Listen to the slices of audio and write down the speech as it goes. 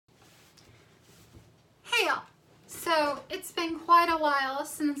it's been quite a while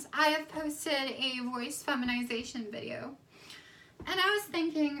since I have posted a voice feminization video. And I was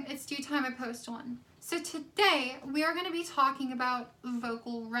thinking it's due time I post one. So today we are going to be talking about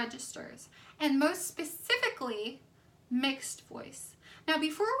vocal registers, and most specifically, mixed voice. Now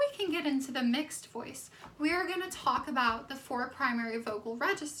before we can get into the mixed voice, we are going to talk about the 4 primary vocal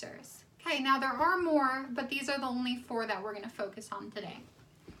registers. Okay, now there are more, but these are the only 4 that we're going to focus on today.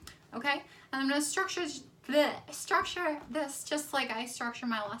 Okay, and I'm going to structure this just like I structure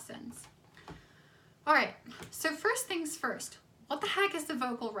my lessons. Alright, so first things first, what the heck is the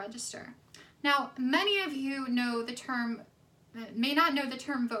vocal register? Now, many of you know the term, may not know the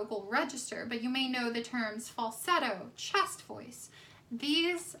term vocal register, but you may know the terms falsetto, chest voice.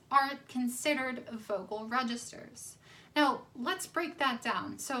 These are considered vocal registers. Now, let's break that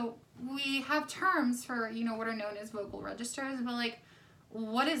down. So we have terms for, what are known as vocal registers, but like,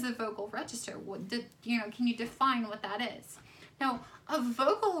 what is a vocal register? Can you define what that is? Now, a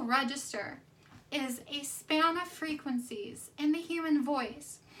vocal register is a span of frequencies in the human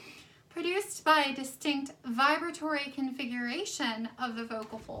voice produced by a distinct vibratory configuration of the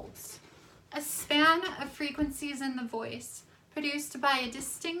vocal folds. A span of frequencies in the voice produced by a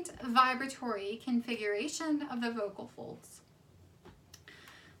distinct vibratory configuration of the vocal folds.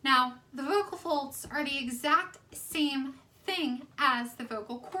 Now, the vocal folds are the exact same thing as the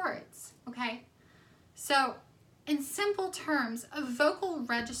vocal cords, okay? So, in simple terms, a vocal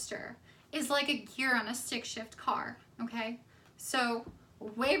register is like a gear on a stick shift car, okay? So,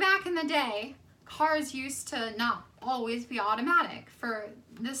 way back in the day, cars used to not always be automatic.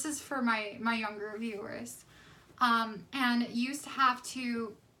 This is for my younger viewers. And you used to have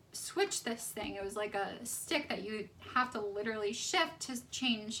to switch this thing. It was like a stick that you have to literally shift to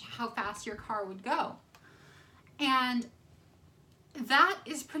change how fast your car would go. And that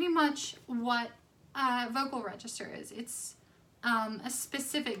is pretty much what a vocal register is. It's a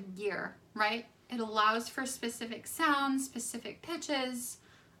specific gear, right? It allows for specific sounds, specific pitches.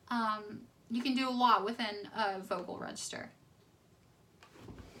 You can do a lot within a vocal register.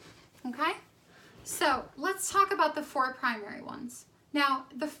 Okay? So let's talk about the 4 primary ones. Now,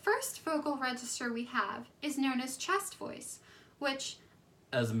 the first vocal register we have is known as chest voice, which,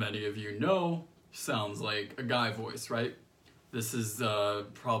 as many of you know, sounds like a guy voice, right? This is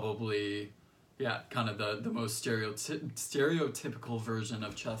probably, kind of the most stereotypical version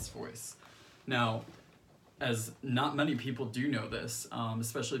of chest voice. Now, as not many people do know this,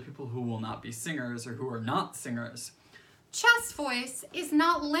 especially people who will not be singers or who are not singers, chest voice is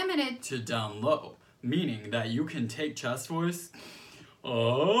not limited to down low, meaning that you can take chest voice,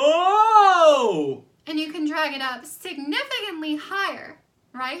 oh! and you can drag it up significantly higher,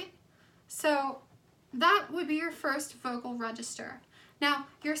 right? So that would be your first vocal register. Now,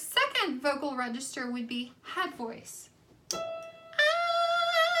 your second vocal register would be head voice.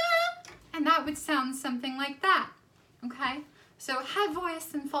 And that would sound something like that, okay? So head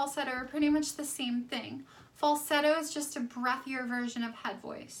voice and falsetto are pretty much the same thing. Falsetto is just a breathier version of head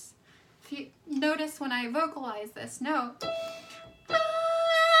voice. If you notice when I vocalize this note,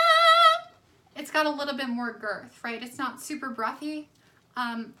 it's got a little bit more girth, right? It's not super breathy.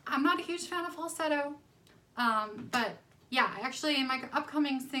 I'm not a huge fan of falsetto, but yeah, actually in my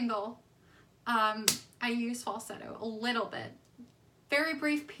upcoming single, I use falsetto a little bit. Very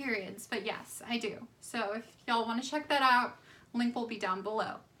brief periods, but yes, I do. So if y'all want to check that out, link will be down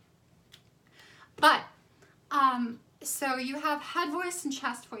below. But, so you have head voice and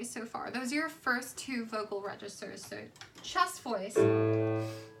chest voice so far. Those are your first 2 vocal registers. So chest voice,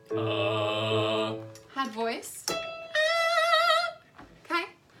 head voice. Okay,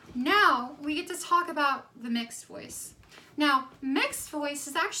 now we get to talk about the mixed voice. Now, mixed voice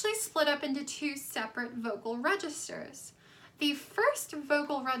is actually split up into 2 separate vocal registers. The first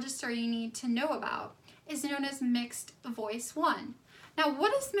vocal register you need to know about is known as mixed voice 1. Now,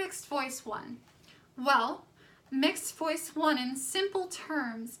 what is mixed voice 1? Well, mixed voice 1 in simple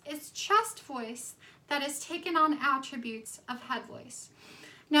terms is chest voice that has taken on attributes of head voice.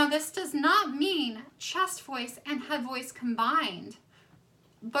 Now, this does not mean chest voice and head voice combined,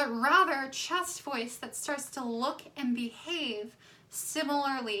 but rather chest voice that starts to look and behave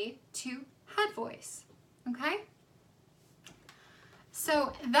similarly to head voice, okay?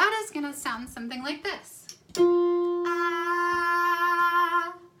 So that is going to sound something like this.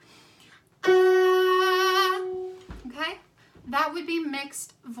 Okay? That would be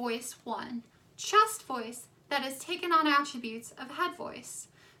mixed voice 1. Chest voice that has taken on attributes of head voice.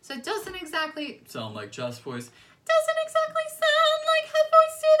 So it doesn't exactly sound like chest voice. Doesn't exactly sound like head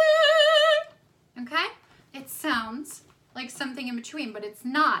voice either. Okay? It sounds like something in between, but it's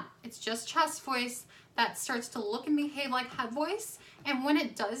not. It's just chest voice that starts to look and behave like head voice. And when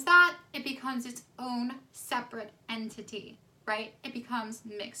it does that, it becomes its own separate entity, right? It becomes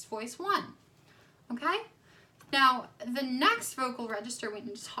mixed voice 1, okay? Now, the next vocal register we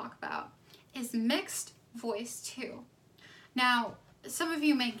need to talk about is mixed voice 2. Now, some of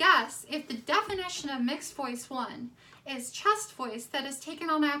you may guess if the definition of mixed voice 1 is chest voice that has taken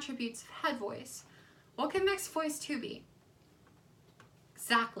on attributes of head voice, what can mixed voice 2 be?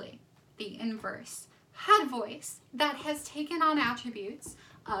 Exactly, the inverse. Head voice that has taken on attributes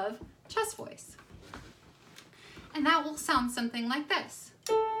of chest voice. And that will sound something like this.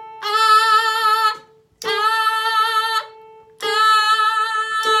 Ah, ah, ah.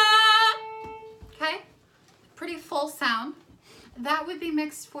 Okay? Pretty full sound. That would be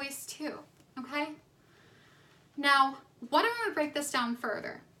mixed voice 2. Okay? Now, why don't we break this down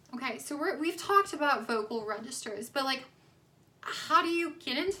further? Okay, so we've talked about vocal registers, but like, how do you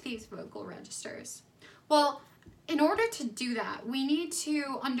get into these vocal registers? Well, in order to do that, we need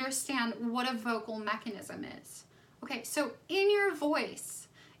to understand what a vocal mechanism is. Okay, so in your voice,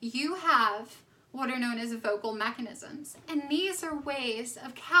 you have what are known as vocal mechanisms, and these are ways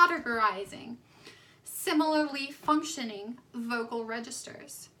of categorizing similarly functioning vocal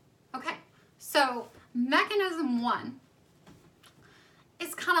registers. Okay, so mechanism 1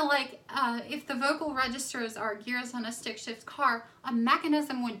 is kind of like if the vocal registers are gears on a stick shift car, a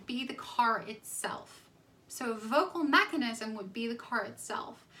mechanism would be the car itself. So a vocal mechanism would be the car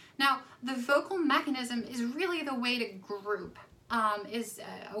itself. Now, the vocal mechanism is really the way to group, is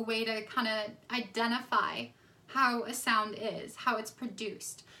a way to kind of identify how a sound is, how it's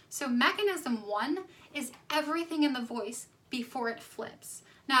produced. So mechanism 1 is everything in the voice before it flips.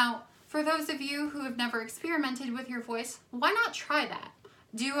 Now, for those of you who have never experimented with your voice, why not try that?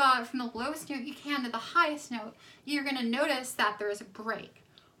 Do from the lowest note you can to the highest note. You're going to notice that there is a break.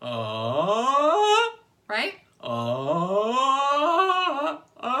 Right?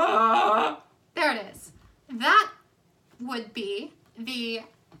 There it is. That would be the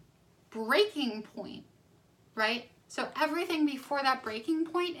breaking point, right? So everything before that breaking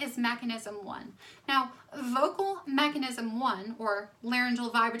point is mechanism 1. Now, vocal mechanism 1, or laryngeal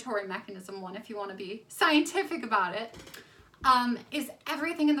vibratory mechanism 1, if you want to be scientific about it, is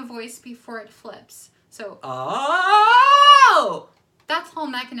everything in the voice before it flips. So, that's all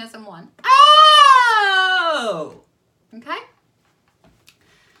mechanism 1. Okay?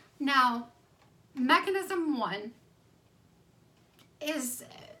 Now, mechanism 1 is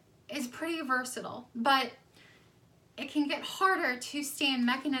pretty versatile, but it can get harder to stay in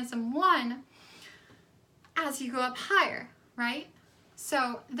mechanism 1 as you go up higher, right?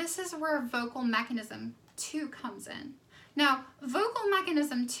 So this is where vocal mechanism 2 comes in. Now, vocal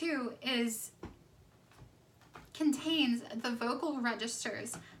mechanism 2 contains the vocal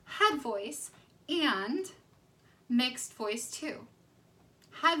registers head voice and mixed voice 2.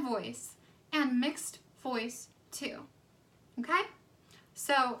 Head voice and mixed voice 2. Okay?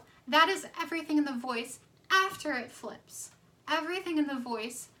 So that is everything in the voice after it flips. Everything in the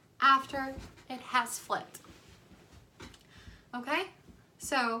voice after it has flipped. Okay?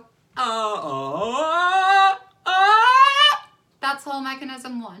 So, that's all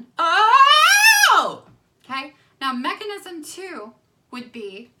mechanism 1. Okay? Now mechanism 2 would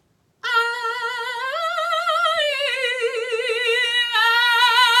be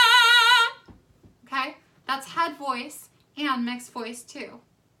okay? That's head voice and mixed voice 2.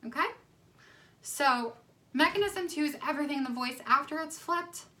 Okay? So mechanism 2 is everything in the voice after it's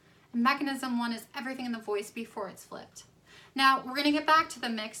flipped. Mechanism 1 is everything in the voice before it's flipped. Now we're going to get back to the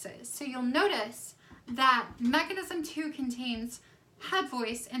mixes. So you'll notice that mechanism 2 contains head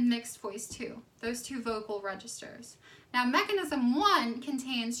voice and mixed voice 2, those two vocal registers. Now mechanism 1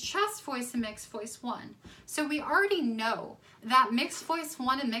 contains chest voice and mixed voice 1. So we already know that mixed voice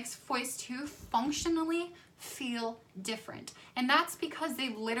 1 and mixed voice 2 functionally feel different. And that's because they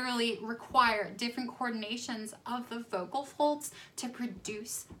literally require different coordinations of the vocal folds to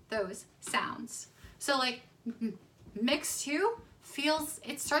produce those sounds. So like mix 2 feels,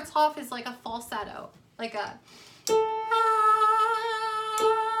 it starts off as like a falsetto, like a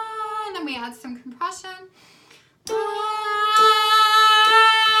and then we add some compression. And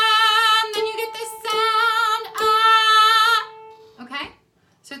then you get this sound. Okay?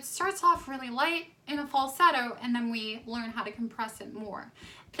 So it starts off really light in a falsetto, and then we learn how to compress it more.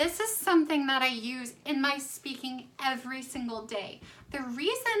 This is something that I use in my speaking every single day. The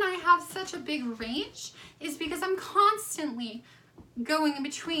reason I have such a big range is because I'm constantly going in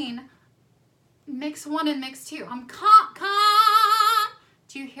between mix 1 and mix 2. I'm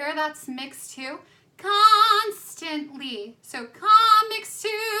do you hear that's mix 2? constantly. So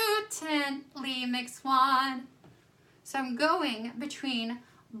constantly, mix one. So I'm going between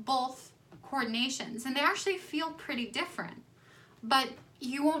both coordinations, and they actually feel pretty different, but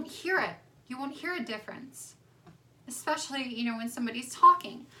you won't hear it. You won't hear a difference, especially, you know, when somebody's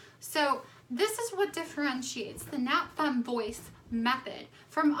talking. So this is what differentiates the NatFem voice method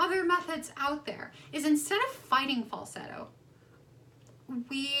from other methods out there, is instead of fighting falsetto,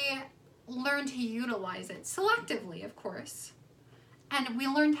 we learn to utilize it selectively, of course, and we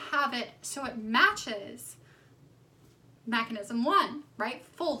learn to have it so it matches mechanism one, right?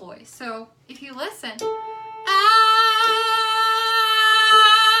 Full voice. So if you listen, ah,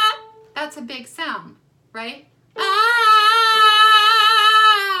 that's a big sound, right?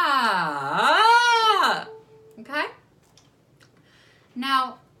 Ah, okay?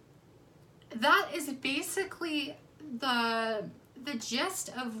 Now, that is basically the gist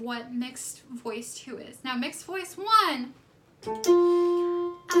of what mixed voice 2 is. Now, mixed voice 1,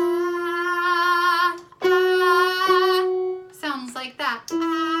 sounds like that.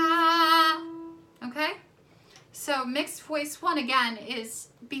 Okay? So mixed voice 1, again, is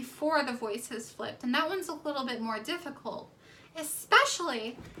before the voice is flipped, and that one's a little bit more difficult,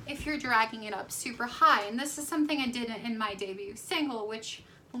 especially if you're dragging it up super high. And this is something I did in my debut single, which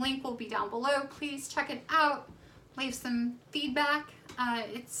the link will be down below. Please check it out. Leave some feedback.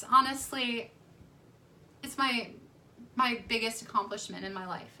 It's honestly, it's my biggest accomplishment in my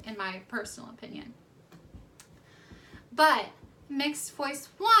life, in my personal opinion. But mixed voice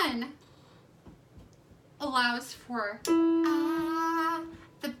 1 allows for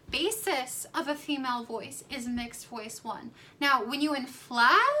the basis of a female voice is mixed voice 1. Now, when you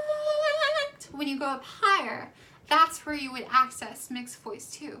inflect, when you go up higher, that's where you would access mixed voice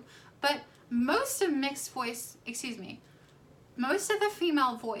 2. But most of most of the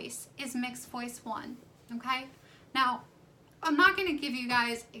female voice is mixed voice 1, okay? Now, I'm not going to give you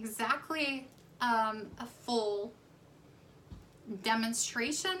guys exactly a full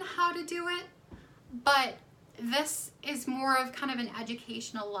demonstration how to do it, but this is more of kind of an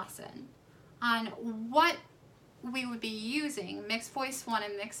educational lesson on what we would be using mixed voice 1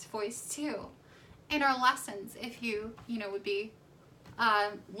 and mixed voice 2 in our lessons if you would be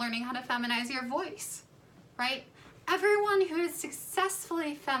learning how to feminize your voice, right? Everyone who has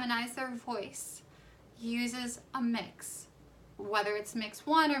successfully feminized their voice uses a mix, whether it's mix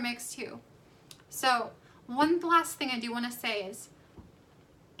 1 or mix 2. So one last thing I do want to say is,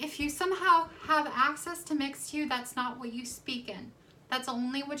 if you somehow have access to mix 2, that's not what you speak in. That's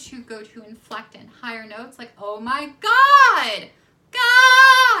only what you go to inflect in. Higher notes like, oh my God,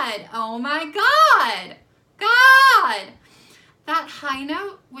 God, oh my God, God. That high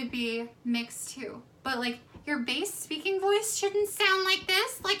note would be mix 2. But like your bass speaking voice shouldn't sound like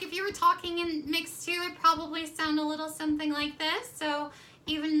this. Like if you were talking in mix 2, it'd probably sound a little something like this. So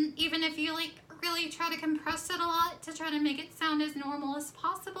even if you like really try to compress it a lot to try to make it sound as normal as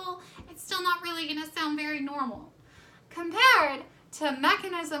possible, it's still not really going to sound very normal. Compared to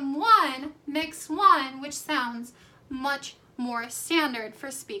mechanism 1, mix 1, which sounds much more standard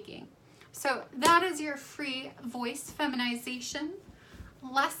for speaking. So that is your free voice feminization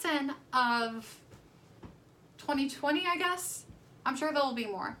lesson of 2020, I guess. I'm sure there will be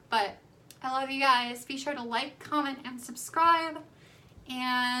more, but I love you guys. Be sure to like, comment, and subscribe,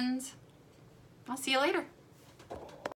 and I'll see you later.